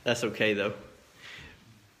That's okay, though.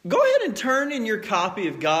 Go ahead and turn in your copy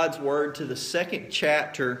of God's Word to the second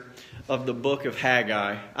chapter of the book of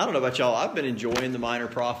Haggai. I don't know about y'all. I've been enjoying the minor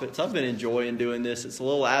prophets. I've been enjoying doing this. It's a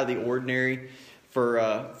little out of the ordinary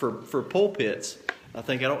for pulpits. I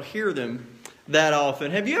think I don't hear them that often.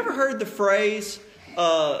 Have you ever heard the phrase,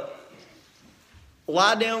 lie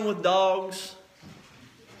down with dogs,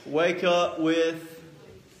 wake up with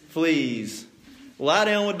fleas? Lie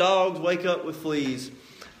down with dogs, wake up with fleas.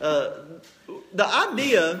 The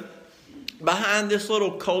idea behind this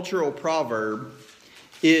little cultural proverb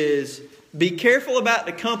is be careful about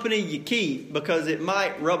the company you keep because it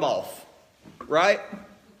might rub off. Right?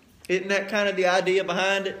 Isn't that kind of the idea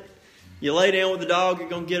behind it? You lay down with the dog, you're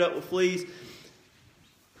going to get up with fleas.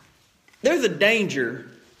 There's a danger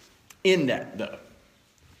in that,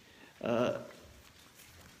 though.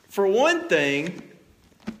 For one thing,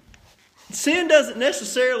 sin doesn't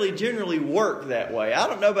necessarily generally work that way. I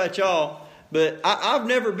don't know about y'all, but I've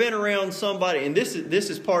never been around somebody, and this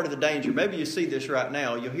is part of the danger. Maybe you see this right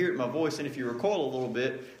now. You'll hear it in my voice, and if you recoil a little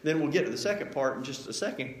bit, then we'll get to the second part in just a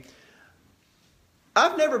second.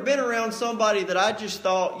 I've never been around somebody that I just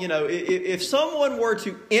thought, if someone were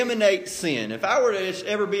to emanate sin, if I were to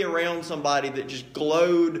ever be around somebody that just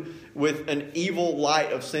glowed with an evil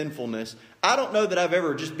light of sinfulness, I don't know that I've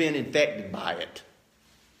ever just been infected by it.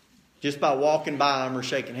 Just by walking by them or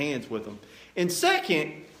shaking hands with them. And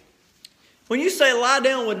second, when you say lie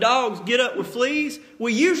down with dogs, get up with fleas,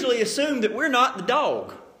 we usually assume that we're not the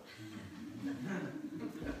dog.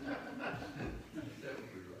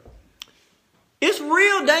 It's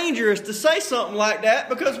real dangerous to say something like that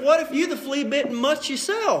because what if you're the flea-bitten mutt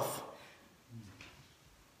yourself?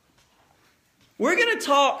 We're going to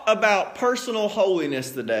talk about personal holiness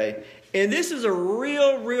today. And this is a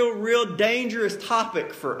real dangerous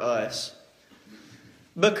topic for us.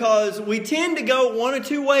 Because we tend to go one or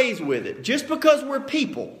two ways with it. Just because we're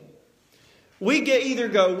people. We either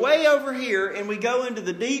go way over here and we go into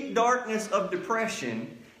the deep darkness of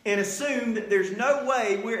depression and assume that there's no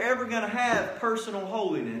way we're ever going to have personal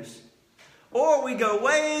holiness. Or we go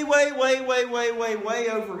way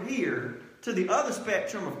over here to the other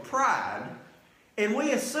spectrum of pride. And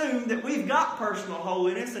we assume that we've got personal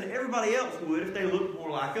holiness and everybody else would if they looked more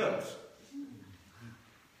like us.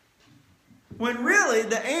 When really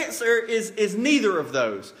the answer is neither of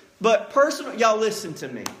those. But y'all listen to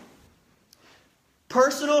me.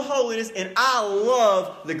 Personal holiness, and I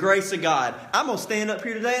love the grace of God. I'm going to stand up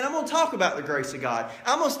here today and I'm going to talk about the grace of God.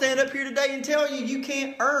 I'm going to stand up here today and tell you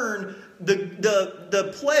can't earn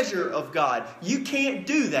the pleasure of God. You can't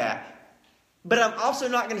do that. But I'm also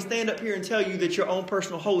not going to stand up here and tell you that your own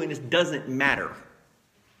personal holiness doesn't matter.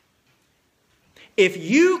 If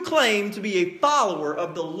you claim to be a follower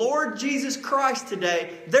of the Lord Jesus Christ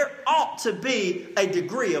today, there ought to be a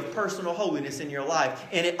degree of personal holiness in your life.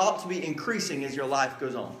 And it ought to be increasing as your life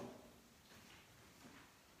goes on.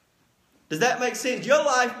 Does that make sense? Your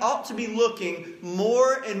life ought to be looking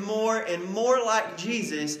more and more like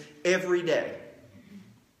Jesus every day.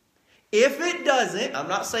 If it doesn't, I'm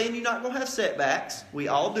not saying you're not going to have setbacks. We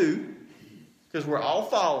all do. Because we're all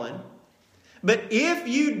fallen. But if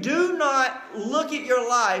you do not look at your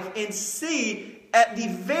life and see, at the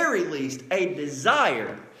very least, a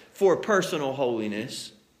desire for personal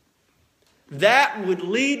holiness, that would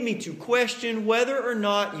lead me to question whether or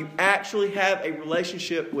not you actually have a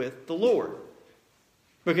relationship with the Lord.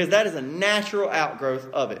 Because that is a natural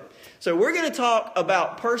outgrowth of it. So we're going to talk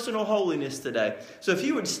about personal holiness today. So if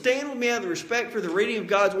you would stand with me out of respect for the reading of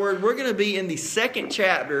God's Word, we're going to be in the second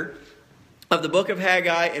chapter of the book of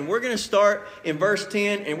Haggai. And we're going to start in verse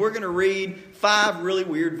 10. And we're going to read 5 really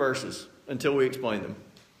weird verses until we explain them.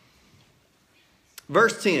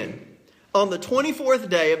 Verse 10. On the 24th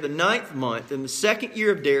day of the 9th month, in the 2nd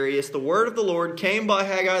year of Darius, the word of the Lord came by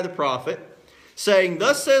Haggai the prophet, saying,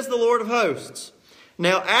 Thus says the Lord of hosts,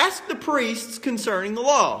 Now ask the priests concerning the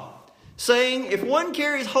law, saying, If one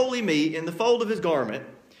carries holy meat in the fold of his garment,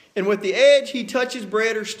 and with the edge he touches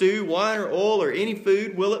bread or stew, wine or oil or any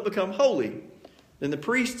food, will it become holy? Then the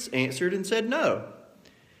priests answered and said, No.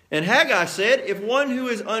 And Haggai said, If one who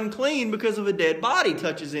is unclean because of a dead body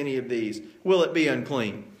touches any of these, will it be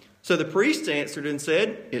unclean? So the priests answered and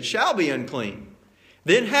said, It shall be unclean.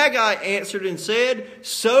 Then Haggai answered and said,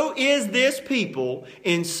 So is this people,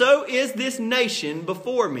 and so is this nation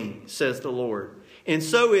before me, says the Lord. And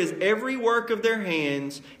so is every work of their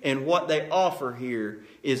hands, and what they offer here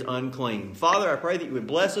is unclean. Father, I pray that you would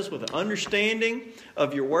bless us with an understanding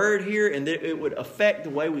of your word here, and that it would affect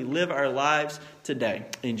the way we live our lives today.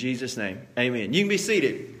 In Jesus' name, amen. You can be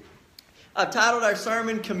seated. I've titled our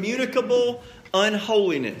sermon, Communicable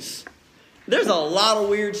Unholiness. There's a lot of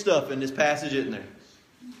weird stuff in this passage, isn't there?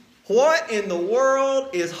 What in the world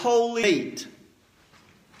is holy meat?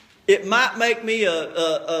 It might make me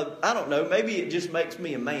I don't know, maybe it just makes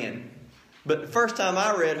me a man. But the first time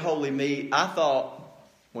I read holy meat, I thought,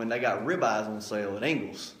 when they got ribeyes on sale at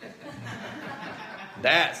Ingles.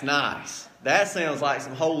 That's nice. That sounds like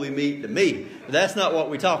some holy meat to me. But that's not what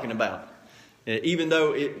we're talking about. Even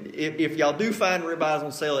though if y'all do find ribeyes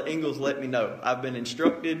on sale at Ingles, let me know. I've been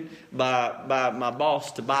instructed by my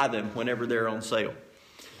boss to buy them whenever they're on sale.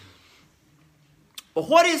 But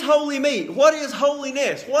what is holy meat? What is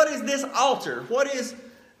holiness? What is this altar? What is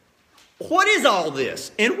all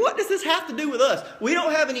this? And what does this have to do with us? We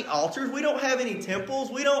don't have any altars. We don't have any temples.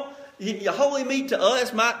 Holy meat to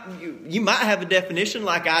us, you might have a definition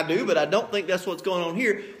like I do, but I don't think that's what's going on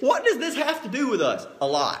here. What does this have to do with us? A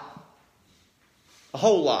lot. A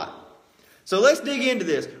whole lot. So let's dig into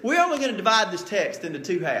this. We're only going to divide this text into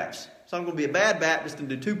two halves. So I'm going to be a bad Baptist and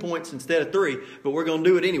do 2 points instead of 3, but we're going to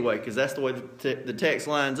do it anyway because that's the way the text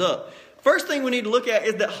lines up. First thing we need to look at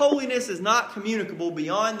is that holiness is not communicable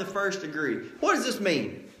beyond the first degree. What does this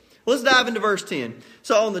mean? Let's dive into verse 10.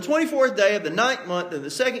 So on the 24th day of the 9th month in the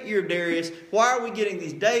 2nd year of Darius, why are we getting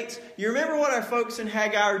these dates? You remember what our folks in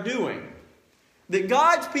Haggai are doing. That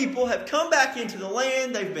God's people have come back into the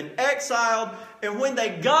land, they've been exiled, and when they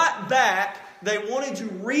got back, they wanted to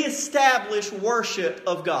reestablish worship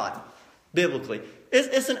of God, biblically.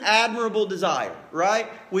 It's an admirable desire, right?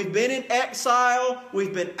 We've been in exile.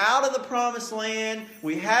 We've been out of the promised land.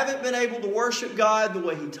 We haven't been able to worship God the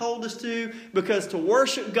way He told us to. Because to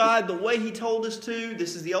worship God the way He told us to,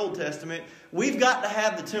 this is the Old Testament, we've got to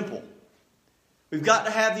have the temple. We've got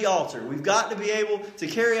to have the altar. We've got to be able to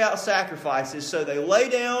carry out sacrifices. So they lay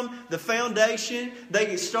down the foundation. They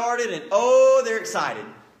get started and they're excited.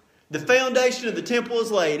 The foundation of the temple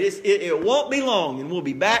is laid. It won't be long and we'll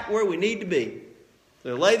be back where we need to be.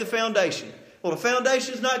 They lay the foundation. Well, the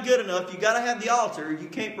foundation is not good enough. You've got to have the altar. You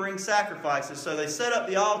can't bring sacrifices. So they set up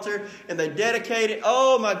the altar and they dedicate it.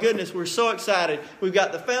 Oh my goodness, we're so excited. We've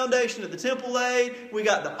got the foundation of the temple laid. We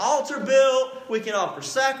got the altar built. We can offer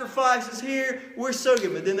sacrifices here. We're so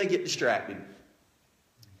good. But then they get distracted.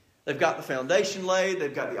 They've got the foundation laid.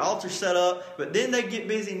 They've got the altar set up. But then they get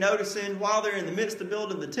busy noticing while they're in the midst of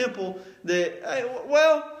building the temple that,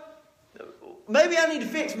 maybe I need to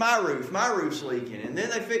fix my roof. My roof's leaking. And then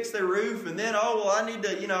they fix their roof. And then, I need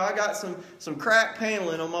to, I got some cracked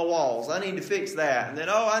paneling on my walls. I need to fix that. And then,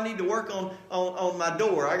 I need to work on my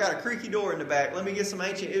door. I got a creaky door in the back. Let me get some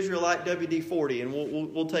ancient Israelite WD-40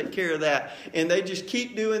 and we'll take care of that. And they just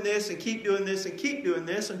keep doing this and keep doing this and keep doing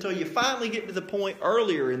this until you finally get to the point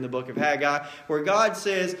earlier in the book of Haggai where God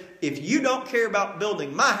says, if you don't care about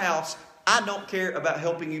building my house, I don't care about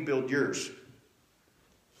helping you build yours.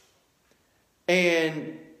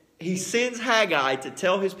 And He sends Haggai to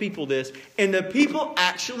tell His people this. And the people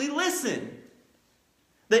actually listen.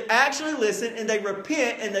 They actually listen and they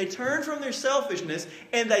repent and they turn from their selfishness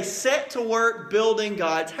and they set to work building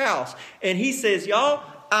God's house. And He says, y'all,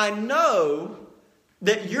 I know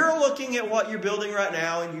that you're looking at what you're building right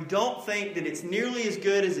now and you don't think that it's nearly as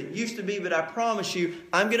good as it used to be. But I promise you,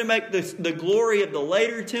 I'm going to make the glory of the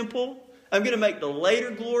later temple, I'm going to make the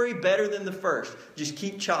later glory better than the first. Just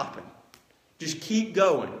keep chopping. Just keep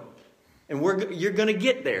going. And you're going to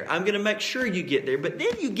get there. I'm going to make sure you get there. But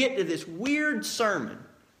then you get to this weird sermon.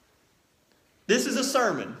 This is a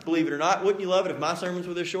sermon, believe it or not. Wouldn't you love it if my sermons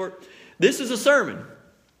were this short? This is a sermon.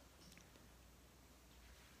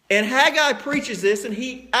 And Haggai preaches this and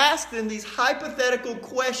he asks them these hypothetical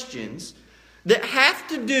questions that have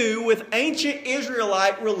to do with ancient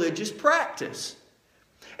Israelite religious practice.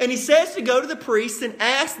 And he says to go to the priests and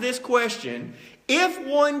ask this question: if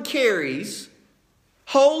one carries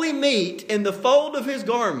holy meat in the fold of his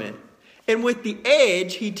garment, and with the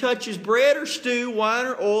edge he touches bread or stew, wine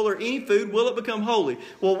or oil or any food, will it become holy?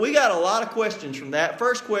 Well, we got a lot of questions from that.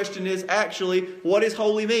 First question is actually, what is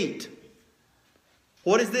holy meat?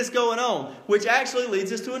 What is this going on? Which actually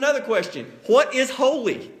leads us to another question. What is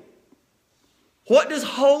holy? What does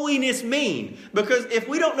holiness mean? Because if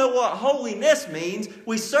we don't know what holiness means,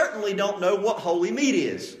 we certainly don't know what holy meat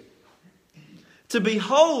is. To be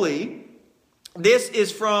holy, this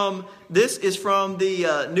is from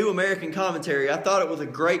the New American Commentary. I thought it was a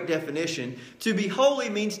great definition. To be holy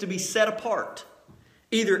means to be set apart,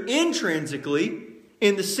 either intrinsically,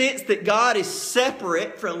 in the sense that God is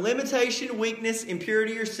separate from limitation, weakness,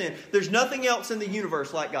 impurity, or sin. There's nothing else in the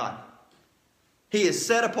universe like God. He is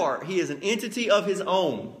set apart. He is an entity of His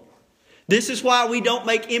own. This is why we don't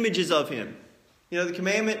make images of Him. You know the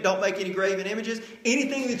commandment, don't make any graven images.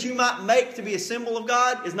 Anything that you might make to be a symbol of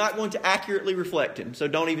God is not going to accurately reflect Him. So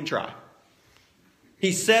don't even try.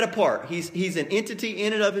 He's set apart. He's an entity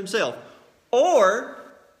in and of himself. Or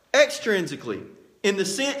extrinsically, in the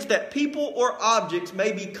sense that people or objects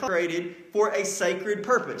may be consecrated for a sacred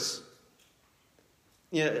purpose.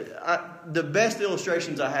 You know, the best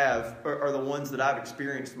illustrations I have are the ones that I've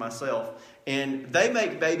experienced myself. And they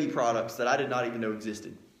make baby products that I did not even know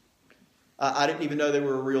existed. I didn't even know they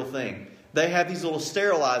were a real thing. They have these little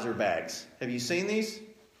sterilizer bags. Have you seen these?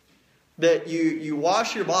 That you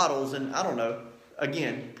wash your bottles, and I don't know,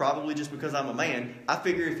 again, probably just because I'm a man, I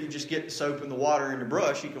figure if you just get the soap and the water and the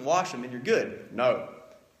brush, you can wash them and you're good. No,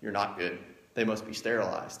 you're not good. They must be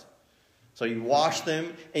sterilized. So you wash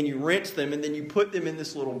them and you rinse them, and then you put them in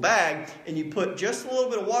this little bag, and you put just a little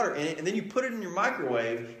bit of water in it, and then you put it in your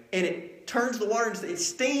microwave, and it turns the water into, it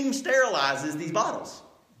steam sterilizes these bottles.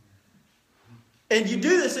 And you do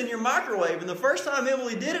this in your microwave, and the first time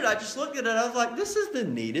Emily did it, I just looked at it and I was like, this is the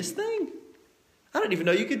neatest thing. I didn't even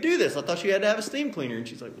know you could do this. I thought you had to have a steam cleaner. And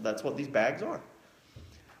she's like, well, that's what these bags are.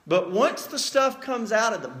 But once the stuff comes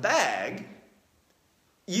out of the bag,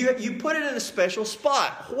 you put it in a special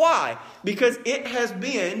spot. Why? Because it has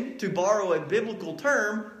been, to borrow a biblical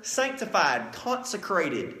term, sanctified,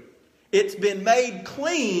 consecrated. It's been made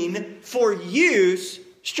clean for use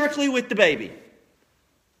strictly with the baby.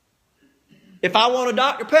 If I want a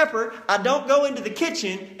Dr. Pepper, I don't go into the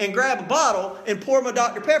kitchen and grab a bottle and pour my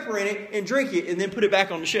Dr. Pepper in it and drink it and then put it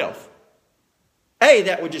back on the shelf. A,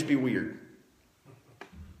 that would just be weird.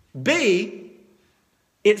 B,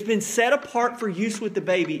 it's been set apart for use with the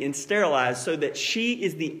baby and sterilized so that she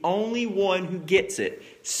is the only one who gets it.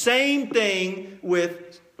 Same thing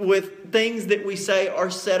with things that we say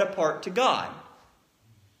are set apart to God.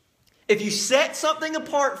 If you set something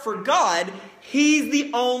apart for God, He's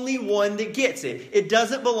the only one that gets it. It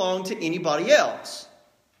doesn't belong to anybody else.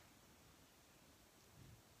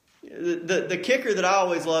 The kicker that I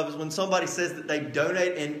always love is when somebody says that they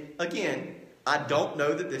donate, and again, I don't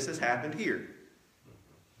know that this has happened here.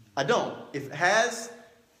 I don't. If it has,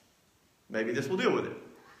 maybe this will deal with it.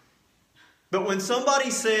 But when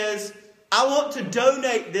somebody says, I want to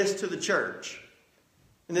donate this to the church,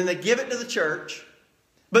 and then they give it to the church,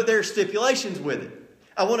 but there are stipulations with it.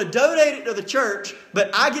 I want to donate it to the church,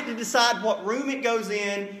 but I get to decide what room it goes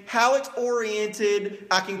in, how it's oriented.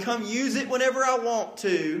 I can come use it whenever I want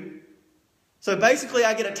to. So basically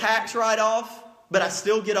I get a tax write-off, but I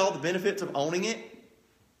still get all the benefits of owning it.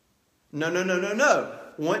 No.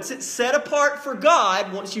 Once it's set apart for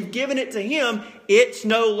God, once you've given it to Him, it's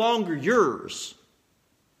no longer yours.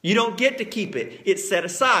 You don't get to keep it. It's set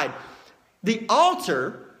aside. The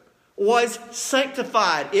altar was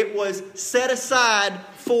sanctified. It was set aside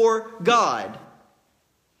for God.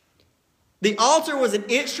 The altar was an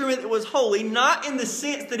instrument that was holy, not in the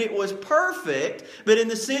sense that it was perfect, but in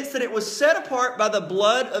the sense that it was set apart by the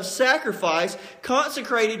blood of sacrifice,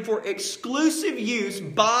 consecrated for exclusive use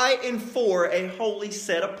by and for a holy,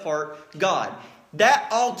 set apart God. That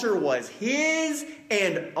altar was His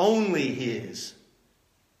and only His.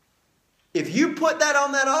 If you put that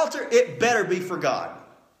on that altar, it better be for God.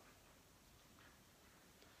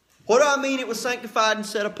 What do I mean it was sanctified and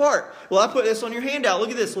set apart? Well, I put this on your handout.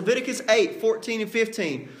 Look at this. Leviticus 8, 14 and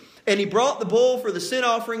 15. And he brought the bull for the sin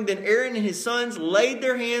offering. Then Aaron and his sons laid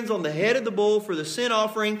their hands on the head of the bull for the sin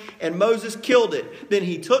offering, and Moses killed it. Then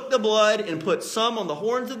he took the blood and put some on the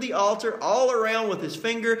horns of the altar all around with his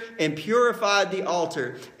finger and purified the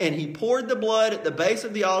altar. And he poured the blood at the base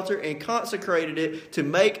of the altar and consecrated it to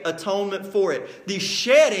make atonement for it. The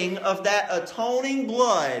shedding of that atoning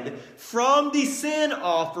blood from the sin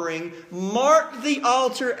offering marked the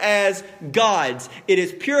altar as God's. It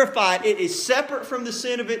is purified. It is separate from the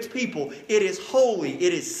sin of its people. It is holy.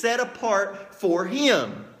 It is set apart for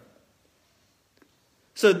Him.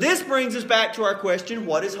 So this brings us back to our question,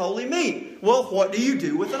 what is holy meat? Well, what do you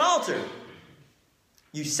do with an altar?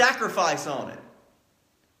 You sacrifice on it.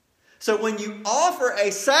 So when you offer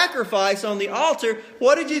a sacrifice on the altar,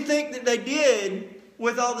 what did you think that they did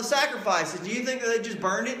with all the sacrifices? Do you think that they just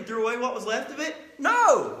burned it and threw away what was left of it?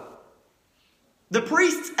 No. The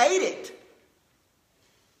priests ate it.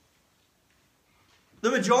 The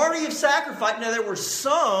majority of sacrifice, now there were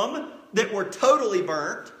some that were totally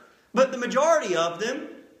burnt, but the majority of them,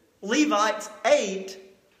 Levites ate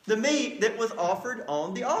the meat that was offered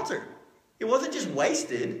on the altar. It wasn't just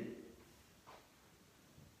wasted.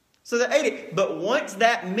 So they ate it. But once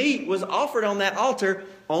that meat was offered on that altar,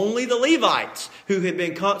 only the Levites who had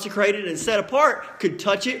been consecrated and set apart could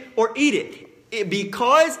touch it or eat it.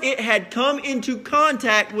 Because it had come into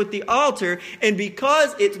contact with the altar and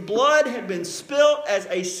because its blood had been spilt as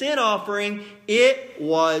a sin offering, it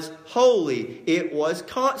was holy. It was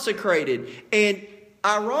consecrated. And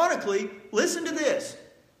ironically, listen to this.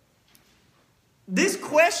 This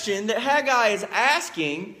question that Haggai is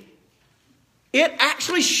asking, it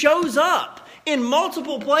actually shows up in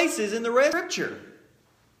multiple places in the rest of Scripture.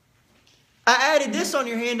 I added this on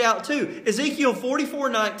your handout too. Ezekiel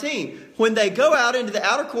 44:19. When they go out into the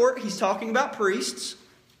outer court, he's talking about priests.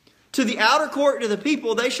 To the outer court, to the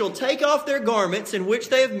people, they shall take off their garments in which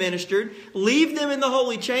they have ministered, leave them in the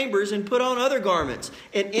holy chambers, and put on other garments.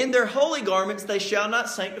 And in their holy garments they shall not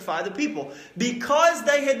sanctify the people. Because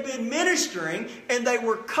they had been ministering and they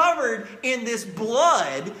were covered in this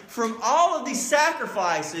blood from all of these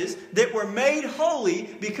sacrifices that were made holy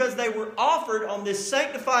because they were offered on this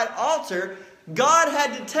sanctified altar, God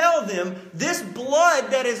had to tell them, this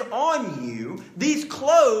blood that is on you, these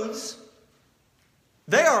clothes,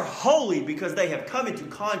 they are holy because they have come into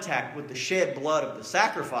contact with the shed blood of the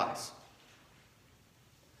sacrifice.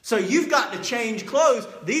 So you've got to change clothes.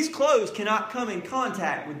 These clothes cannot come in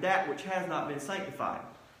contact with that which has not been sanctified.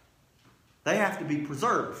 They have to be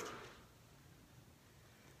preserved.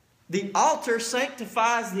 The altar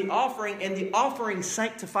sanctifies the offering, and the offering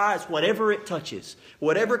sanctifies whatever it touches,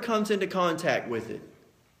 whatever comes into contact with it.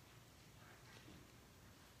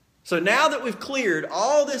 So now that we've cleared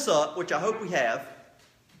all this up, which I hope we have,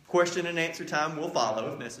 question and answer time will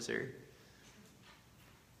follow if necessary.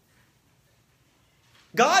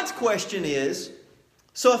 God's question is,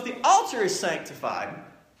 so if the altar is sanctified,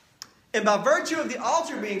 and by virtue of the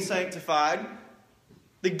altar being sanctified,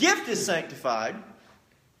 the gift is sanctified,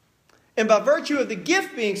 and by virtue of the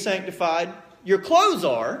gift being sanctified, your clothes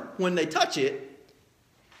are, when they touch it,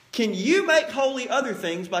 can you make holy other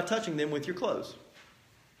things by touching them with your clothes?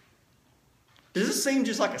 Does this seem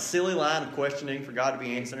just like a silly line of questioning for God to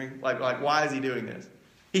be answering? Like why is he doing this?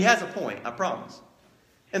 He has a point, I promise.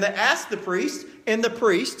 And they ask the priest, and the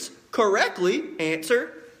priests correctly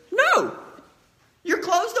answer, no. Your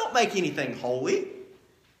clothes don't make anything holy.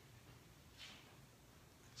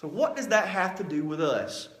 So what does that have to do with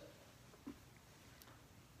us?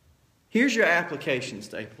 Here's your application,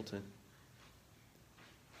 Stapleton.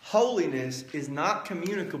 Holiness is not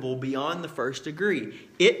communicable beyond the first degree.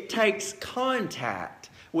 It takes contact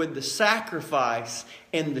with the sacrifice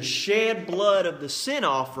and the shed blood of the sin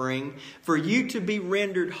offering for you to be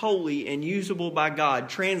rendered holy and usable by God.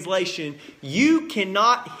 Translation, you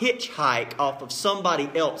cannot hitchhike off of somebody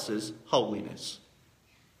else's holiness.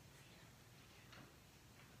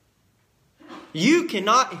 You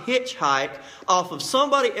cannot hitchhike off of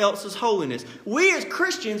somebody else's holiness. We as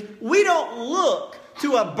Christians, we don't look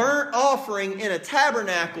to a burnt offering in a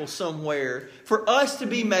tabernacle somewhere for us to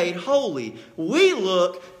be made holy. We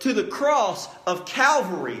look to the cross of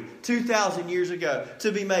Calvary 2,000 years ago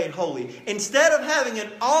to be made holy. Instead of having an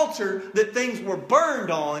altar that things were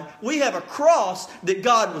burned on, we have a cross that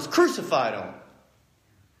God was crucified on.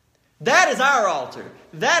 That is our altar.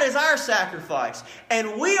 That is our sacrifice.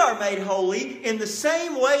 And we are made holy in the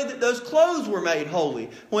same way that those clothes were made holy.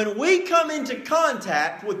 When we come into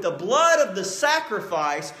contact with the blood of the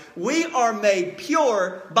sacrifice, we are made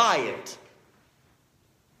pure by it.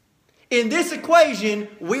 In this equation,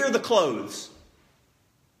 we're the clothes.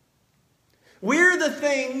 We're the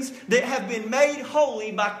things that have been made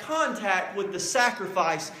holy by contact with the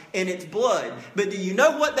sacrifice and its blood. But do you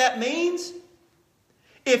know what that means?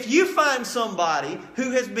 If you find somebody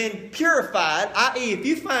who has been purified, i.e. if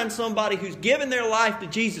you find somebody who's given their life to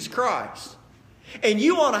Jesus Christ, and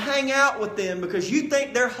you want to hang out with them because you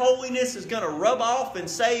think their holiness is going to rub off and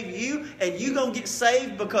save you, and you're going to get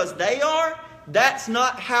saved because they are, that's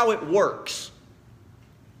not how it works.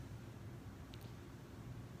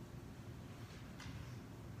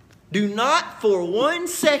 Do not for 1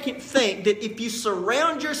 second think that if you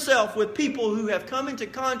surround yourself with people who have come into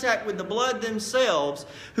contact with the blood themselves,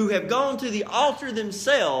 who have gone to the altar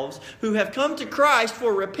themselves, who have come to Christ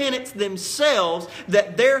for repentance themselves,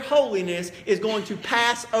 that their holiness is going to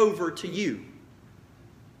pass over to you.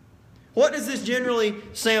 What does this generally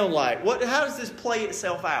sound like? How does this play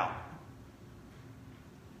itself out?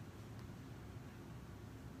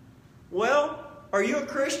 Well, are you a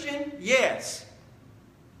Christian? Yes.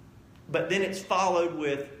 But then it's followed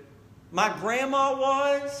with, my grandma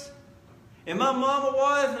was, and my mama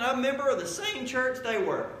was, and I'm a member of the same church they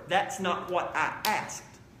were. That's not what I asked.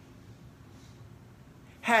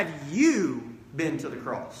 Have you been to the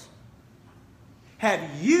cross?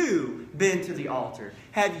 Have you been to the altar?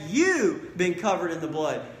 Have you been covered in the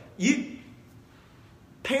blood?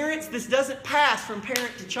 Parents, this doesn't pass from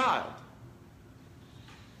parent to child.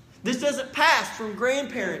 This doesn't pass from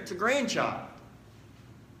grandparent to grandchild.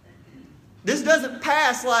 This doesn't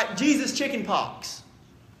pass like Jesus chicken pox.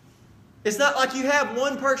 It's not like you have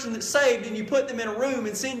one person that's saved and you put them in a room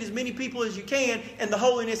and send as many people as you can and the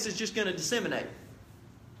holiness is just going to disseminate.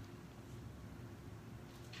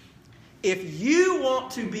 If you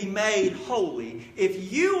want to be made holy,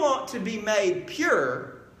 if you want to be made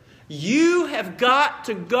pure, you have got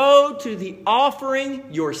to go to the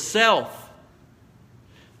offering yourself.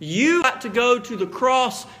 You got to go to the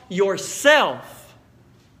cross yourself.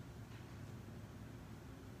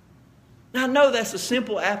 Now, I know that's a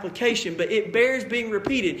simple application, but it bears being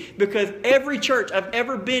repeated because every church I've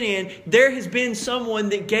ever been in, there has been someone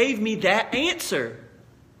that gave me that answer.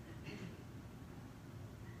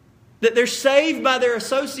 That they're saved by their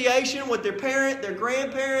association with their parent, their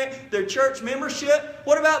grandparent, their church membership.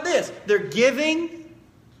 What about this? They're giving.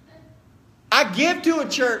 I give to a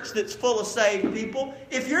church that's full of saved people.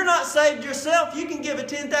 If you're not saved yourself, you can give a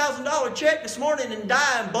 $10,000 check this morning and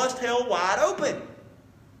die and bust hell wide open.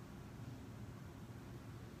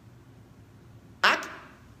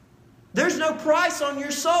 There's no price on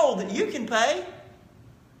your soul that you can pay.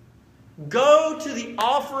 Go to the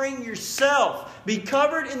offering yourself. Be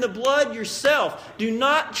covered in the blood yourself. Do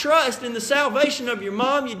not trust in the salvation of your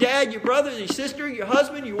mom, your dad, your brother, your sister, your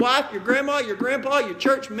husband, your wife, your grandma, your grandpa, your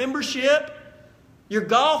church membership, your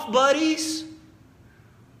golf buddies.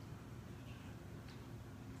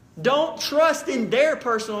 Don't trust in their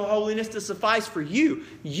personal holiness to suffice for you.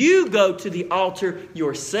 You go to the altar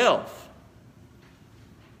yourself.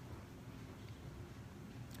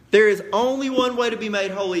 There is only one way to be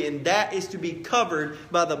made holy, and that is to be covered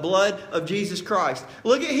by the blood of Jesus Christ.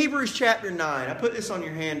 Look at Hebrews chapter 9. I put this on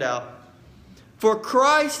your handout. For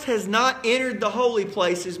Christ has not entered the holy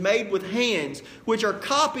places made with hands, which are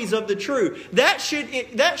copies of the true. That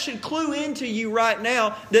should clue into you right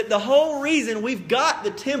now that the whole reason we've got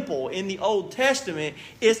the temple in the Old Testament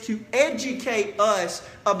is to educate us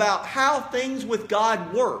about how things with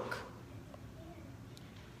God work.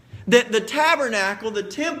 That the tabernacle, the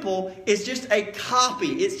temple, is just a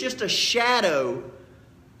copy. It's just a shadow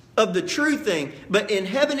of the true thing. But in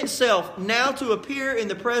heaven itself, now to appear in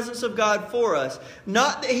the presence of God for us.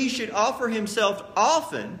 Not that He should offer Himself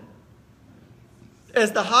often.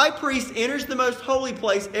 As the high priest enters the most holy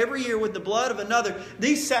place every year with the blood of another.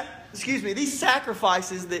 These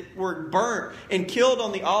sacrifices that were burnt and killed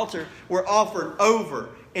on the altar were offered over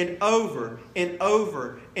and over and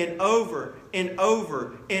over and over and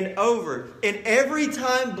over and over. And every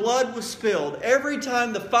time blood was spilled, every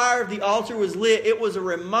time the fire of the altar was lit, it was a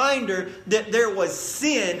reminder that there was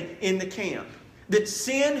sin in the camp. That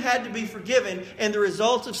sin had to be forgiven, and the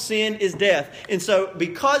result of sin is death. And so,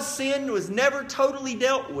 because sin was never totally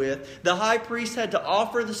dealt with, the high priest had to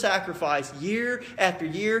offer the sacrifice year after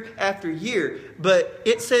year after year. But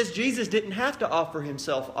it says Jesus didn't have to offer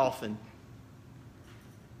Himself often.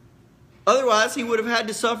 Otherwise, He would have had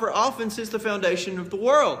to suffer often since the foundation of the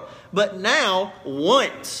world. But now,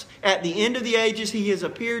 once, at the end of the ages, He has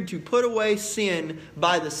appeared to put away sin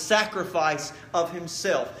by the sacrifice of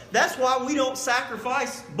Himself. That's why we don't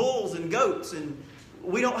sacrifice bulls and goats, and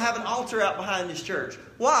we don't have an altar out behind this church.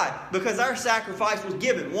 Why? Because our sacrifice was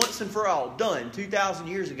given once and for all, done 2,000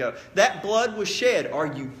 years ago. That blood was shed. Are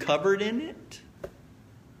you covered in it?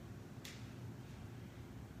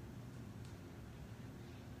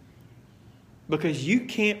 Because you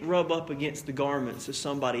can't rub up against the garments of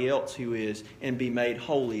somebody else who is and be made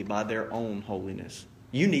holy by their own holiness.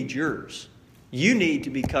 You need yours. You need to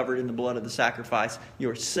be covered in the blood of the sacrifice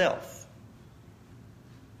yourself.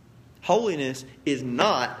 Holiness is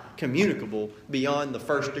not communicable beyond the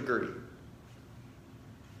first degree.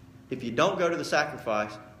 If you don't go to the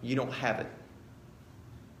sacrifice, you don't have it.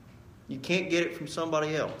 You can't get it from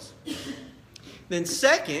somebody else. Then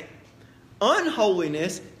second,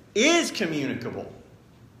 unholiness is communicable,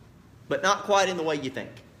 but not quite in the way you think.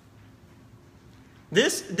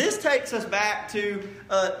 This takes us back to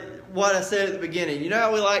what I said at the beginning. You know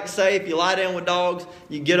how we like to say if you lie down with dogs,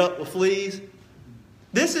 you get up with fleas?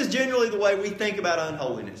 This is generally the way we think about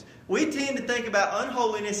unholiness. We tend to think about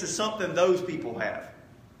unholiness as something those people have.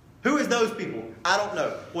 Who is those people? I don't know.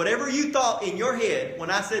 Whatever you thought in your head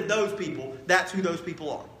when I said those people, that's who those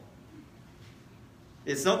people are.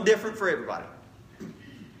 It's something different for everybody.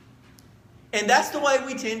 And that's the way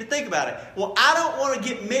we tend to think about it. Well, I don't want to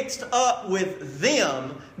get mixed up with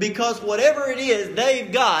them because whatever it is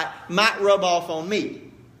they've got might rub off on me.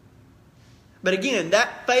 But again,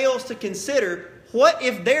 that fails to consider, what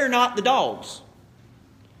if they're not the dogs?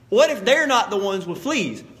 What if they're not the ones with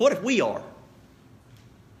fleas? What if we are?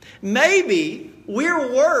 Maybe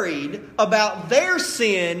we're worried about their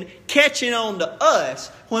sin catching on to us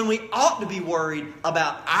when we ought to be worried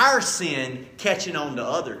about our sin catching on to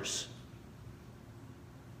others.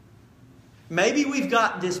 maybe we've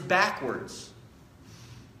got this backwards.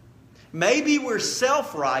 Maybe we're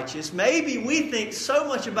self-righteous. Maybe we think so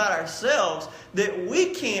much about ourselves that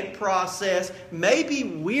we can't process. Maybe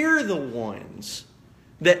we're the ones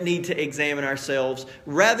that need to examine ourselves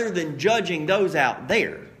rather than judging those out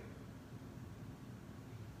there.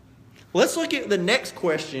 Let's look at the next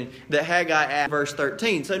question that Haggai asked in verse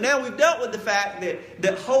 13. So now we've dealt with the fact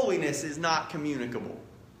that holiness is not communicable.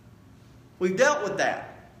 We've dealt with that.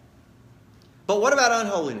 But what about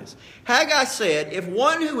unholiness? Haggai said, if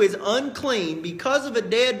one who is unclean because of a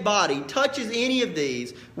dead body touches any of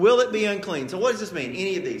these, will it be unclean? So what does this mean,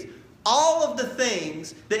 any of these? All of the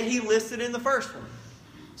things that he listed in the first one.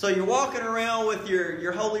 So you're walking around with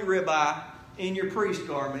your holy ribeye in your priest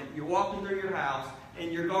garment. You're walking through your house,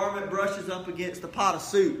 and your garment brushes up against the pot of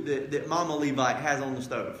soup that Mama Levite has on the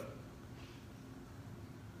stove.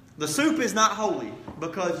 The soup is not holy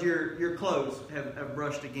because your clothes have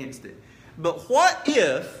brushed against it. But what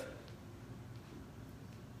if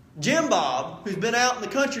Jim Bob, who's been out in the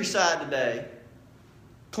countryside today,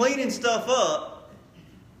 cleaning stuff up,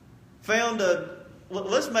 found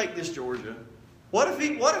let's make this Georgia. What if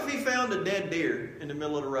he found a dead deer in the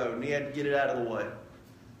middle of the road and he had to get it out of the way?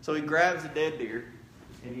 So he grabs the dead deer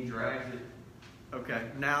and he drags it. Okay,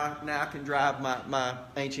 now I can drive my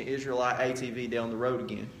ancient Israelite ATV down the road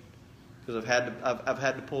again because I've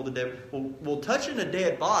had to pull the dead. Well, touching a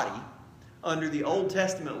dead body under the Old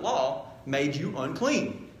Testament law made you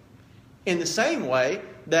unclean. In the same way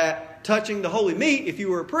that touching the holy meat, if you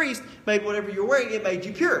were a priest, made whatever you were wearing, it made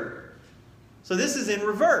you pure. So this is in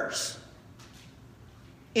reverse.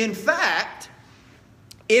 In fact,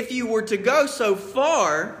 if you were to go so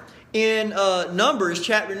far in Numbers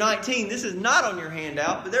chapter 19, this is not on your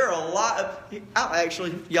handout, but there are a lot of...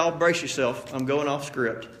 Actually, y'all brace yourself. I'm going off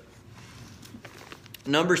script.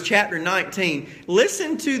 Numbers chapter 19.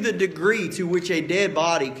 Listen to the degree to which a dead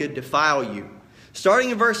body could defile you. Starting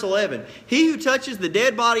in verse 11. He who touches the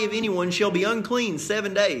dead body of anyone shall be unclean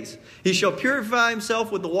 7 days. He shall purify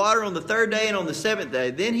himself with the water on the 3rd day and on the 7th day.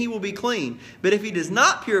 Then he will be clean. But if he does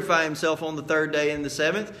not purify himself on the 3rd day and the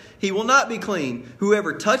 7th, he will not be clean.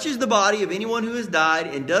 Whoever touches the body of anyone who has died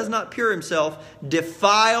and does not pure himself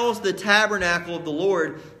defiles the tabernacle of the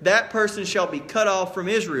Lord. That person shall be cut off from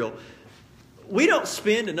Israel. We don't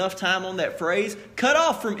spend enough time on that phrase. Cut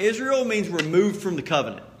off from Israel means removed from the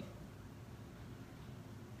covenant.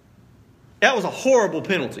 That was a horrible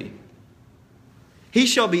penalty. He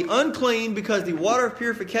shall be unclean because the water of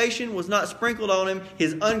purification was not sprinkled on him.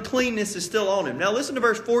 His uncleanness is still on him. Now listen to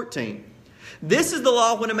verse 14. This is the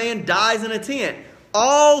law when a man dies in a tent.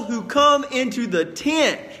 All who come into the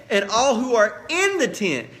tent and all who are in the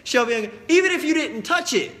tent shall be unclean. Even if you didn't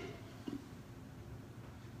touch it.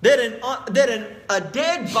 A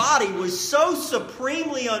dead body was so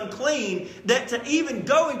supremely unclean that to even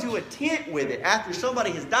go into a tent with it after somebody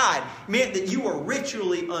has died meant that you were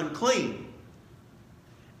ritually unclean.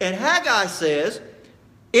 And Haggai says,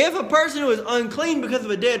 if a person who is unclean because of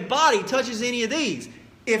a dead body touches any of these,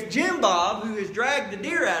 if Jim Bob, who has dragged the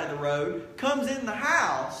deer out of the road, comes in the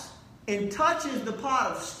house and touches the pot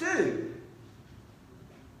of stew,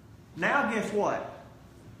 now guess what?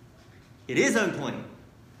 It is unclean.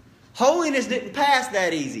 Holiness didn't pass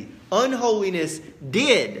that easy. Unholiness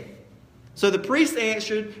did. So the priest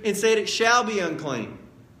answered and said, it shall be unclean.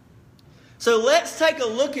 So let's take a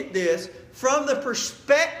look at this from the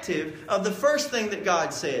perspective of the first thing that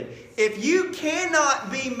God said. If you cannot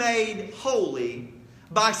be made holy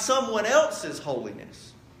by someone else's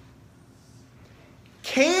holiness,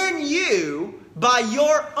 can you, by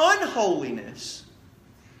your unholiness,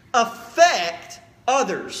 affect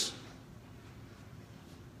others?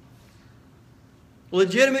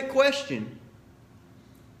 Legitimate question.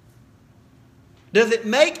 Does it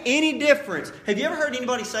make any difference? Have you ever heard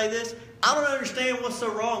anybody say this? I don't understand what's so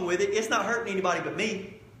wrong with it. It's not hurting anybody but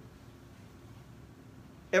me.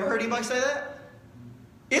 Ever heard anybody say that?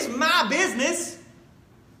 It's my business.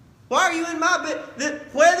 Why are you in my business?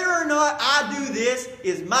 Whether or not I do this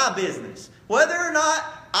is my business. Whether or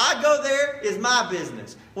not I go there is my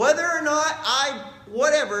business. Whether or not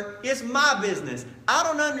whatever, it's my business. I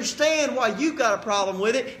don't understand why you've got a problem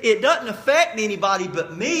with it. It doesn't affect anybody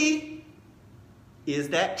but me. Is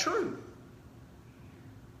that true?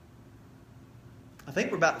 I think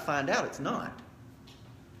we're about to find out it's not.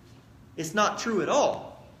 It's not true at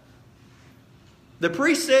all. The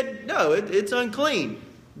priest said, no, it's unclean.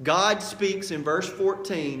 God speaks in verse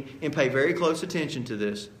 14, and pay very close attention to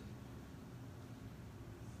this.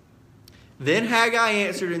 Then Haggai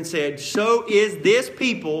answered and said, so is this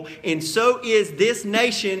people, and so is this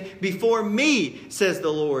nation before me, says the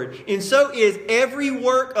Lord. And so is every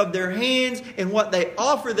work of their hands, and what they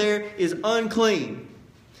offer there is unclean.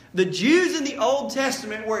 The Jews in the Old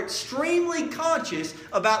Testament were extremely conscious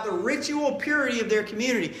about the ritual purity of their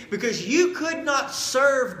community, because you could not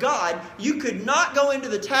serve God, you could not go into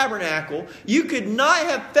the tabernacle, you could not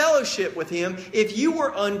have fellowship with Him if you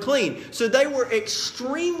were unclean. So they were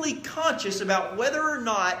extremely conscious about whether or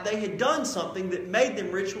not they had done something that made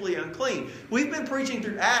them ritually unclean. We've been preaching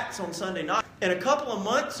through Acts on Sunday night, and a couple of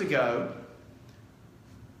months ago,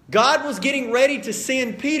 God was getting ready to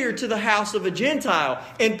send Peter to the house of a Gentile,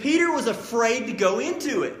 and Peter was afraid to go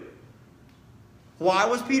into it. Why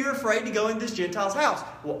was Peter afraid to go into this Gentile's house?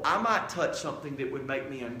 Well, I might touch something that would make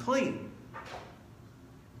me unclean.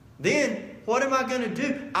 Then, what am I going to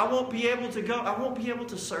do? I won't be able to go. I won't be able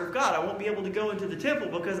to serve God. I won't be able to go into the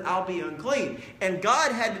temple because I'll be unclean. And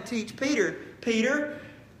God had to teach Peter, Peter,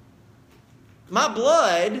 my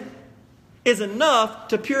blood is enough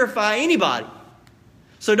to purify anybody.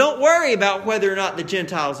 So don't worry about whether or not the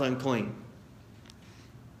Gentile's unclean.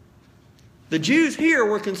 The Jews here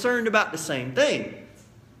were concerned about the same thing.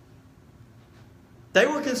 They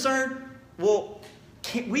were concerned, well,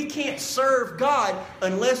 we can't serve God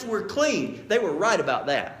unless we're clean. They were right about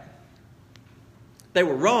that. They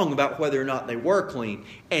were wrong about whether or not they were clean.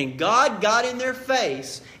 And God got in their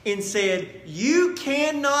face and said, you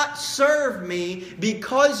cannot serve me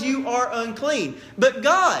because you are unclean. But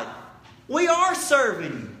God, we are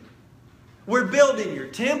serving you. We're building your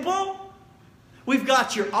temple. We've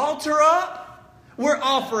got your altar up. We're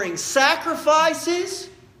offering sacrifices.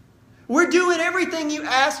 We're doing everything you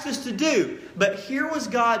asked us to do. But here was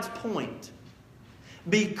God's point.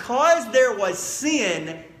 Because there was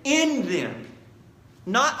sin in them,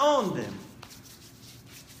 not on them.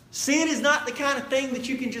 Sin is not the kind of thing that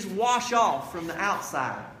you can just wash off from the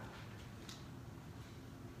outside.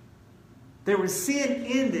 There was sin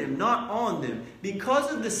in them, not on them.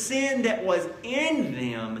 Because of the sin that was in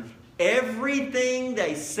them, everything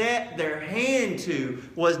they set their hand to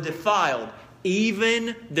was defiled,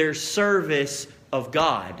 even their service of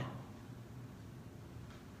God.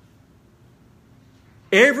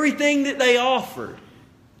 Everything that they offered,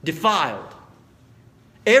 defiled.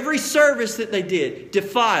 Every service that they did,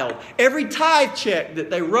 defiled. Every tithe check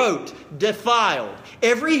that they wrote, defiled.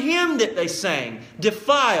 Every hymn that they sang,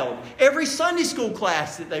 defiled. Every Sunday school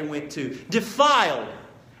class that they went to, defiled.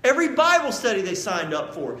 Every Bible study they signed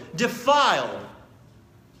up for, defiled.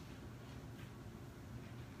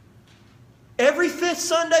 Every fifth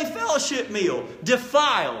Sunday fellowship meal,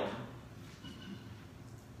 defiled.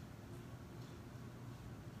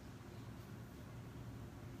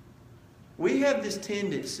 We have this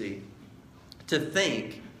tendency to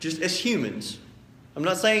think, just as humans, I'm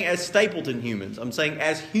not saying as Stapleton humans, I'm saying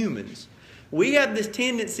as humans, we have this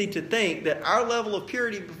tendency to think that our level of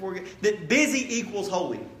purity before God, that busy equals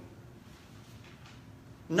holy.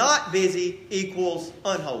 Not busy equals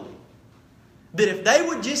unholy. That if they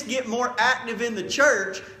would just get more active in the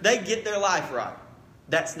church, they'd get their life right.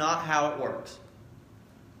 That's not how it works.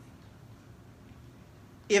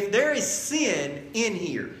 If there is sin in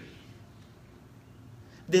here,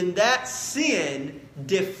 then that sin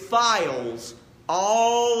defiles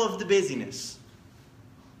all of the busyness.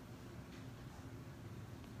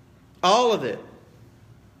 All of it.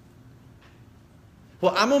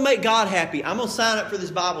 Well, I'm going to make God happy. I'm going to sign up for this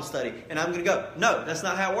Bible study and I'm going to go. No, that's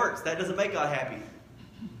not how it works. That doesn't make God happy.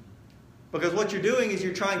 Because what you're doing is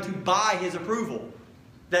you're trying to buy His approval.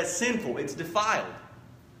 That's sinful. It's defiled.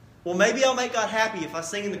 Well, maybe I'll make God happy if I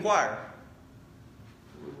sing in the choir.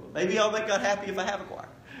 Maybe I'll make God happy if I have a choir.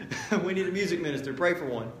 We need a music minister. Pray for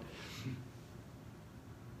one.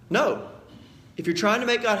 No. If you're trying to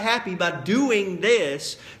make God happy by doing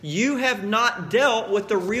this, you have not dealt with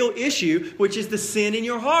the real issue, which is the sin in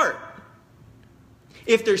your heart.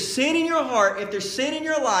 If there's sin in your heart, if there's sin in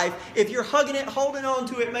your life, if you're hugging it, holding on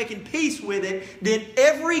to it, making peace with it, then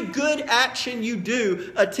every good action you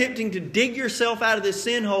do, attempting to dig yourself out of this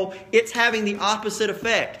sin hole, it's having the opposite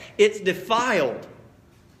effect. It's defiled.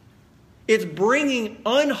 It's bringing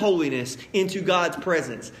unholiness into God's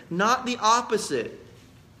presence, not the opposite.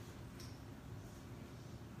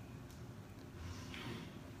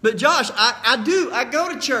 But Josh, I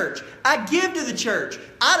go to church. I give to the church.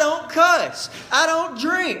 I don't cuss. I don't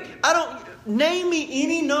drink. Name me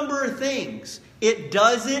any number of things. It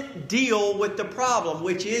doesn't deal with the problem,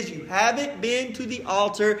 which is you haven't been to the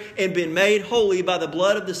altar and been made holy by the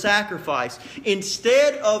blood of the sacrifice.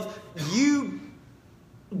 Instead of you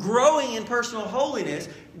growing in personal holiness,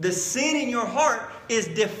 the sin in your heart is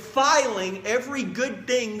defiling every good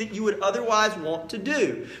thing that you would otherwise want to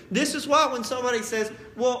do. This is why when somebody says,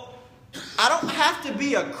 well, I don't have to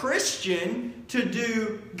be a Christian to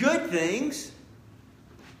do good things.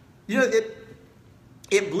 You know,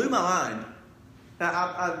 it blew my mind.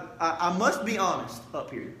 I must be honest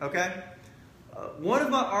up here, okay? One of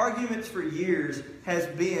my arguments for years has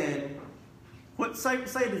been, say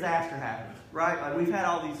a disaster happens, right? Like we've had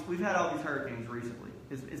all these hurricanes recently.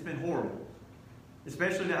 It's been horrible.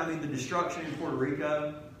 Especially, the destruction in Puerto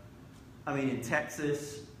Rico, in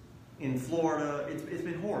Texas, in Florida, it's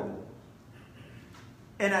been horrible.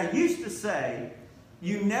 And I used to say,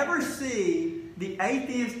 you never see the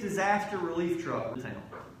atheist disaster relief truck in town.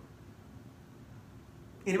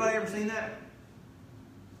 Anybody ever seen that?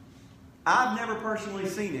 I've never personally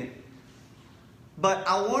seen it, but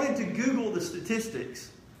I wanted to Google the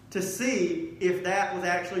statistics to see if that was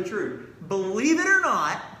actually true. Believe it or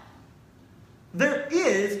not, there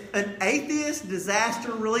is an atheist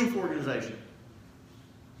disaster relief organization.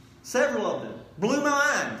 Several of them. Blew my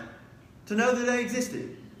mind to know that they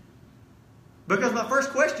existed. Because my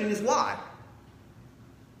first question is why?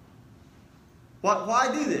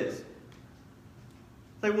 Why do this?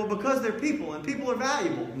 Say, well, because they're people and people are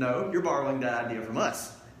valuable. No, you're borrowing that idea from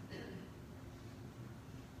us.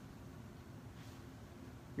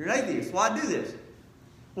 You're an atheist. Why do this?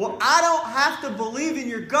 Well, I don't have to believe in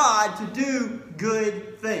your God to do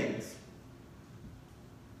good things.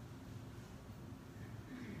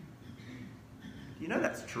 You know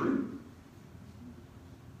that's true.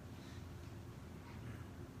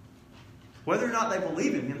 Whether or not they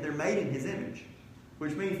believe in Him, they're made in His image.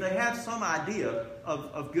 Which means they have some idea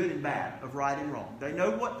of good and bad, of right and wrong. They know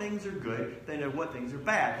what things are good. They know what things are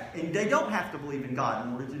bad. And they don't have to believe in God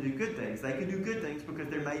in order to do good things. They can do good things because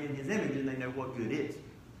they're made in His image and they know what good is.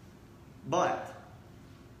 But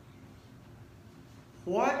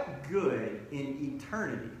what good in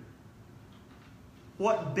eternity,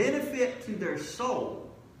 what benefit to their soul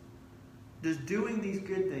does doing these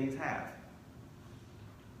good things have?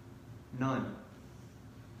 None.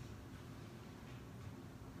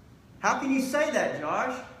 How can you say that,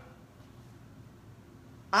 Josh?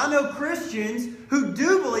 I know Christians who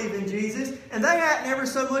do believe in Jesus, and they hadn't ever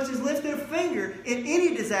so much as lifted a finger in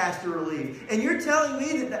any disaster relief. And you're telling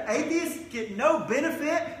me that the atheists get no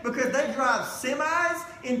benefit because they drive semis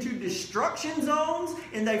into destruction zones,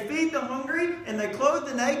 and they feed the hungry, and they clothe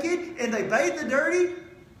the naked, and they bathe the dirty?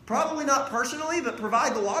 Probably not personally, but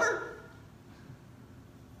provide the water?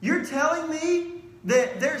 You're telling me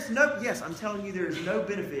that there's no... Yes, I'm telling you there is no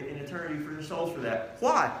benefit in eternity for their souls for that.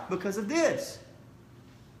 Why? Because of this.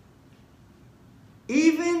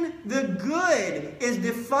 Even the good is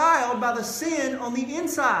defiled by the sin on the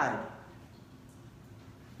inside.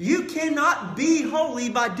 You cannot be holy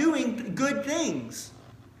by doing good things.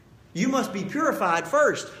 You must be purified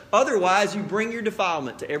first. Otherwise, you bring your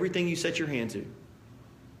defilement to everything you set your hand to.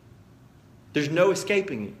 There's no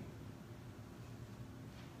escaping it.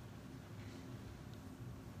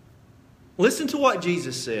 Listen to what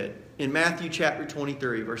Jesus said in Matthew chapter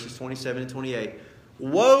 23, verses 27 and 28.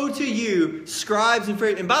 Woe to you, scribes and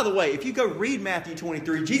Pharisees. And by the way, if you go read Matthew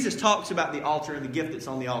 23, Jesus talks about the altar and the gift that's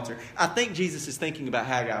on the altar. I think Jesus is thinking about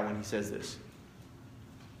Haggai when He says this.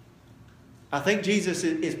 I think Jesus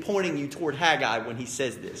is pointing you toward Haggai when He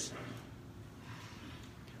says this.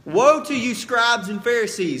 Woe to you, scribes and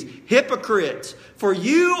Pharisees, hypocrites, for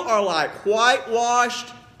you are like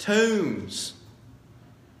whitewashed tombs,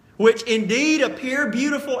 which indeed appear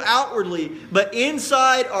beautiful outwardly, but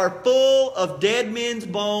inside are full of dead men's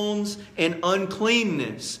bones and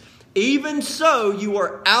uncleanness. Even so, you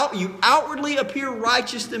outwardly appear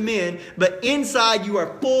righteous to men, but inside you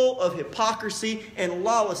are full of hypocrisy and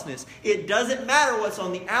lawlessness. It doesn't matter what's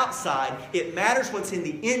on the outside. It matters what's in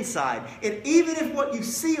the inside. And even if what you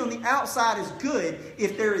see on the outside is good,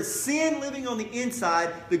 if there is sin living on the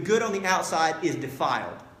inside, the good on the outside is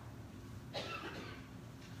defiled.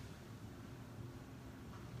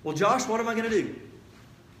 Well, Josh, what am I going to do?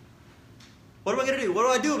 What am I going to do? What do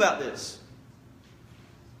I do about this?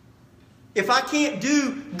 If I can't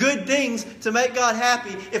do good things to make God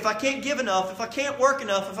happy, if I can't give enough, if I can't work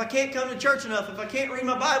enough, if I can't come to church enough, if I can't read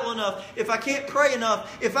my Bible enough, if I can't pray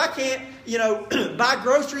enough, if I can't, buy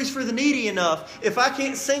groceries for the needy enough, if I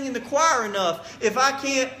can't sing in the choir enough, if I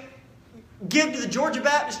can't give to the Georgia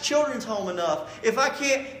Baptist Children's Home enough, if I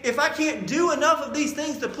can't do enough of these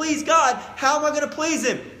things to please God, how am I going to please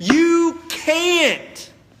Him? You can't.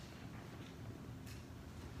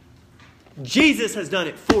 Jesus has done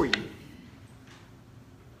it for you.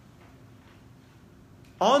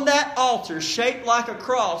 On that altar, shaped like a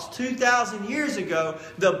cross 2,000 years ago,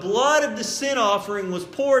 the blood of the sin offering was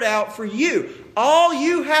poured out for you. All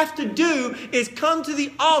you have to do is come to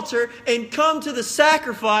the altar and come to the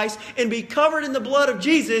sacrifice and be covered in the blood of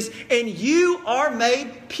Jesus, and you are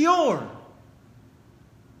made pure.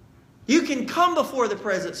 You can come before the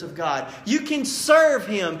presence of God. You can serve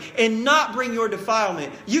Him and not bring your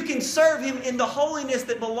defilement. You can serve Him in the holiness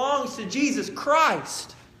that belongs to Jesus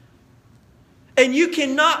Christ. And you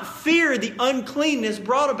cannot fear the uncleanness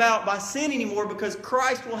brought about by sin anymore because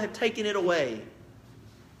Christ will have taken it away.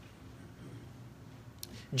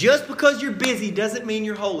 Just because you're busy doesn't mean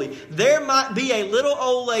you're holy. There might be a little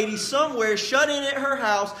old lady somewhere shut in at her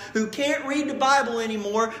house who can't read the Bible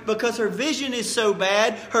anymore because her vision is so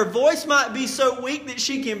bad. Her voice might be so weak that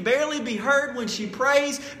she can barely be heard when she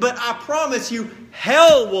prays. But I promise you,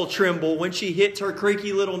 hell will tremble when she hits her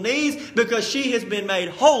creaky little knees because she has been made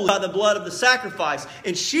holy by the blood of the sacrifice.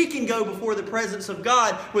 And she can go before the presence of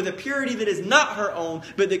God with a purity that is not her own,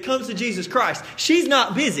 but that comes to Jesus Christ. She's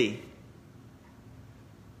not busy.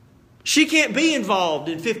 She can't be involved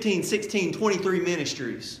in 15, 16, 23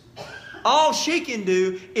 ministries. All she can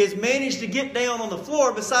do is manage to get down on the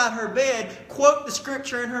floor beside her bed, quote the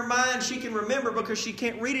scripture in her mind she can remember because she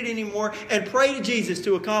can't read it anymore, and pray to Jesus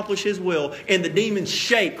to accomplish His will. And the demons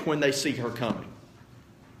shake when they see her coming.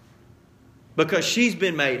 Because she's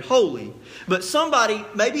been made holy. But somebody,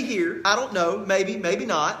 maybe here, I don't know, maybe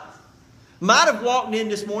not, might have walked in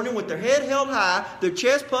this morning with their head held high, their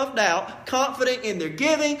chest puffed out, confident in their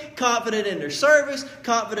giving, confident in their service,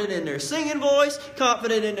 confident in their singing voice,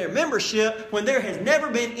 confident in their membership, when there has never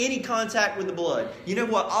been any contact with the blood. You know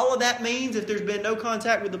what all of that means if there's been no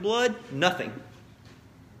contact with the blood? Nothing.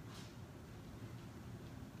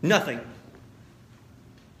 Nothing.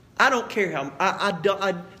 I don't care how...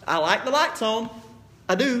 I like the lights on.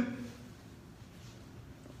 I do.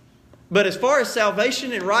 But as far as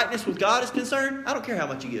salvation and rightness with God is concerned, I don't care how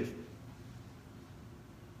much you give.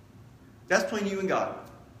 That's between you and God.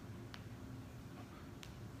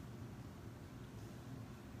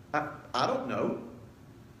 I don't know.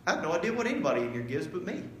 I have no idea what anybody in here gives but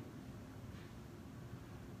me.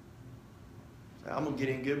 I'm going to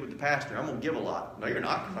get in good with the pastor. I'm going to give a lot. No, you're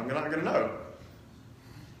not, because I'm not going to know.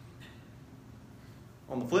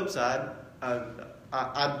 On the flip side,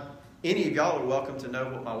 any of y'all are welcome to know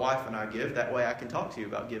what my wife and I give. That way I can talk to you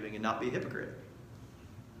about giving and not be a hypocrite.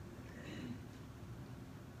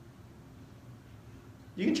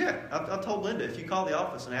 You can check. I've told Linda, if you call the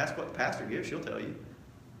office and ask what the pastor gives, she'll tell you.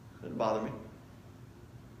 It doesn't bother me.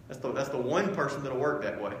 That's the one person that'll work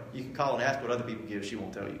that way. You can call and ask what other people give, she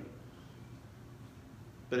won't tell you.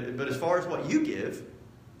 But as far as what you give,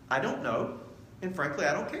 I don't know. And frankly,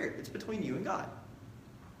 I don't care. It's between you and God.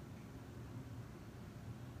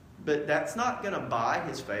 But that's not going to buy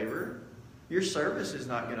His favor. Your service is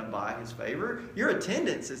not going to buy His favor. Your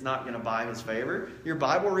attendance is not going to buy His favor. Your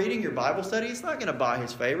Bible reading, your Bible study, it's not going to buy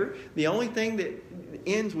His favor. The only thing that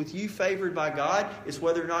ends with you favored by God is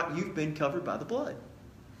whether or not you've been covered by the blood.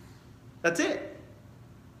 That's it.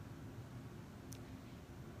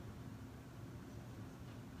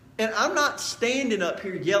 And I'm not standing up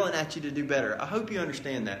here yelling at you to do better. I hope you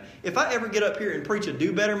understand that. If I ever get up here and preach a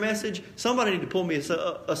do better message, somebody need to pull me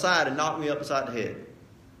aside and knock me up beside the head.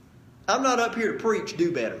 I'm not up here to preach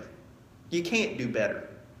do better. You can't do better.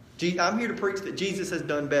 I'm here to preach that Jesus has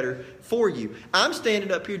done better for you. I'm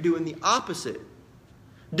standing up here doing the opposite.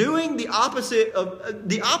 Doing the opposite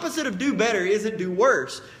of do better isn't do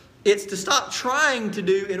worse. It's to stop trying to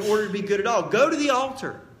do in order to be good at all. Go to the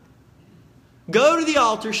altar. Go to the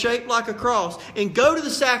altar shaped like a cross and go to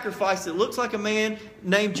the sacrifice that looks like a man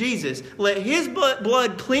named Jesus. Let His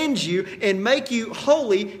blood cleanse you and make you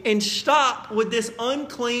holy, and stop with this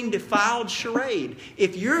unclean, defiled charade.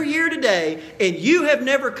 If you're here today and you have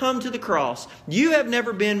never come to the cross, you have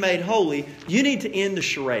never been made holy, you need to end the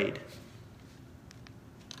charade.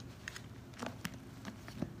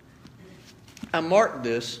 I marked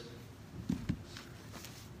this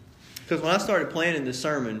because when I started planning this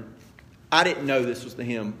sermon, I didn't know this was the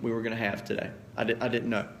hymn we were going to have today. I didn't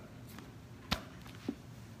know.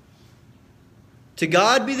 To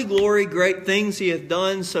God be the glory, great things He hath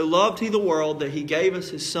done. So loved He the world that He gave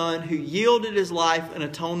us His Son, who yielded His life an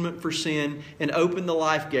atonement for sin and opened the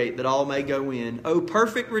life gate that all may go in. O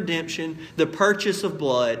perfect redemption, the purchase of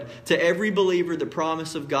blood, to every believer the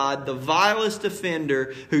promise of God, the vilest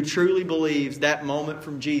offender who truly believes that moment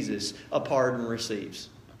from Jesus a pardon receives.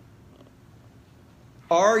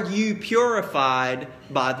 Are you purified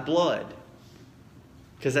by the blood?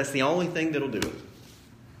 Because that's the only thing that'll do it.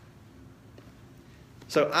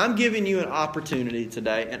 So I'm giving you an opportunity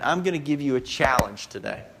today, and I'm going to give you a challenge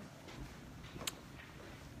today.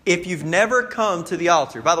 If you've never come to the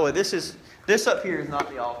altar, by the way, this up here is not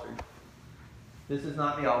the altar. This is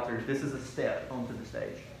not the altar. This is a step onto the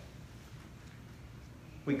stage.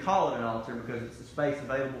 We call it an altar because it's a space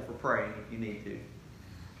available for praying if you need to.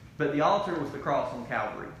 But the altar was the cross on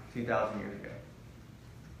Calvary 2,000 years ago.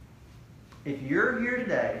 If you're here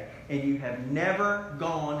today and you have never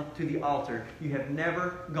gone to the altar, you have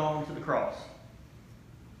never gone to the cross,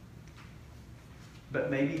 but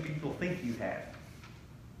maybe people think you have,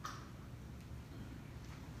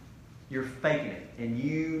 you're faking it and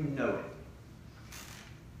you know it.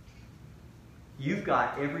 You've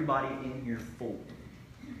got everybody in here fooled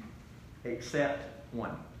except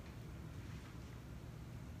one.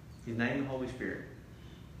 His name is Holy Spirit.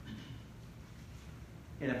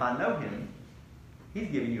 And if I know him, he's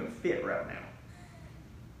giving you a fit right now.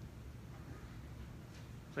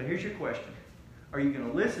 So here's your question. Are you going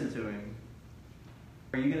to listen to him?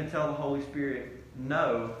 Are you going to tell the Holy Spirit,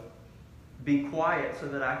 no, be quiet so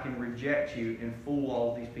that I can reject you and fool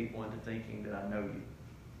all of these people into thinking that I know you?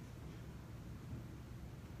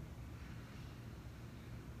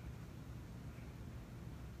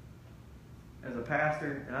 As a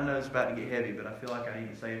pastor, and I know it's about to get heavy, but I feel like I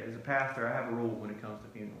need to say it. As a pastor, I have a rule when it comes to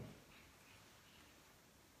funerals.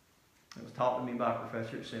 It was taught to me by a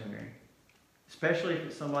professor at seminary. Especially if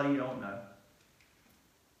it's somebody you don't know.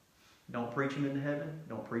 Don't preach them into heaven.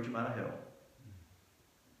 Don't preach them out of hell.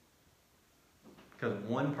 Because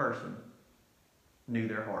one person knew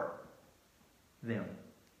their heart. Them.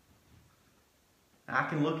 I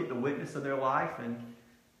can look at the witness of their life, and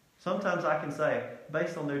sometimes I can say,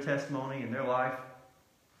 based on their testimony and their life,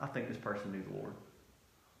 I think this person knew the Lord.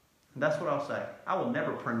 And that's what I'll say. I will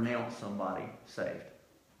never pronounce somebody saved.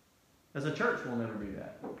 As a church, we'll never do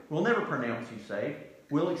that. We'll never pronounce you saved.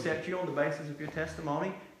 We'll accept you on the basis of your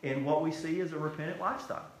testimony and what we see as a repentant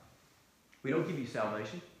lifestyle. We don't give you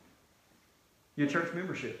salvation. Your church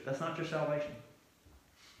membership, that's not your salvation.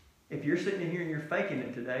 If you're sitting in here and you're faking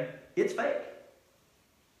it today, it's fake.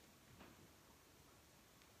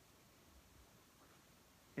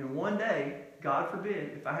 And one day, God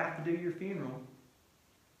forbid, if I have to do your funeral,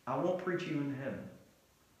 I won't preach you into heaven.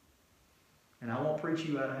 And I won't preach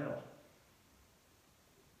you out of hell.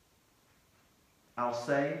 I'll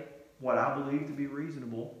say what I believe to be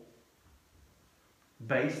reasonable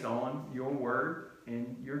based on your word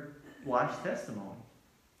and your life's testimony.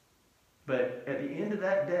 But at the end of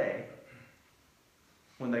that day,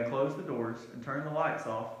 when they close the doors and turn the lights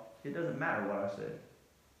off, it doesn't matter what I said.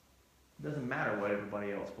 It doesn't matter what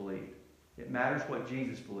everybody else believed. It matters what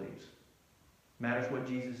Jesus believes. It matters what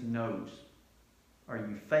Jesus knows. Are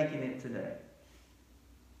you faking it today?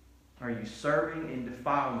 Are you serving in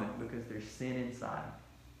defilement because there's sin inside?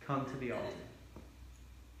 Come to the altar.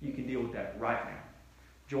 You can deal with that right now.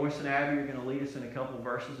 Joyce and Abby are going to lead us in a couple of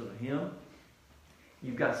verses of a hymn.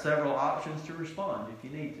 You've got several options to respond if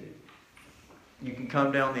you need to. You can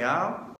come down the aisle.